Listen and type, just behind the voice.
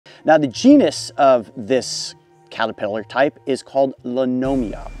Now, the genus of this caterpillar type is called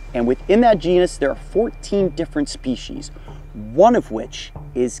Lenomia. And within that genus, there are 14 different species, one of which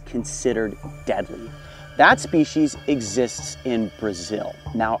is considered deadly. That species exists in Brazil.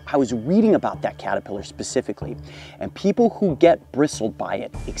 Now, I was reading about that caterpillar specifically, and people who get bristled by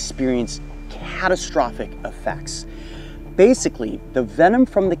it experience catastrophic effects. Basically, the venom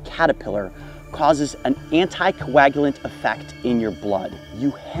from the caterpillar causes an anticoagulant effect in your blood.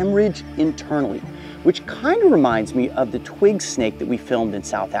 You hemorrhage internally, which kind of reminds me of the twig snake that we filmed in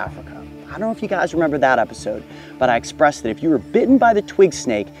South Africa. I don't know if you guys remember that episode, but I expressed that if you were bitten by the twig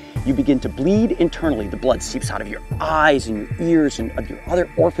snake, you begin to bleed internally. The blood seeps out of your eyes and your ears and of your other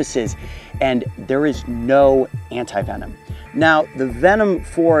orifices, and there is no antivenom. Now, the venom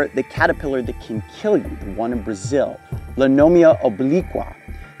for the caterpillar that can kill you, the one in Brazil, Lenomia obliqua,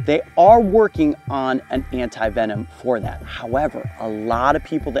 they are working on an antivenom for that. However, a lot of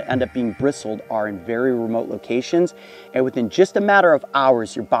people that end up being bristled are in very remote locations, and within just a matter of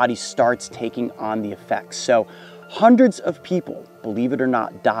hours, your body starts taking on the effects. So hundreds of people, believe it or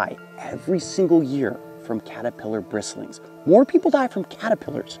not, die every single year from caterpillar bristlings. More people die from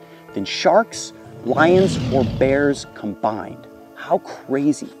caterpillars than sharks, lions, or bears combined. How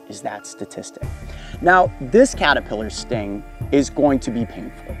crazy is that statistic? Now, this caterpillar sting is going to be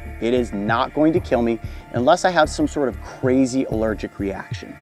painful. It is not going to kill me unless I have some sort of crazy allergic reaction.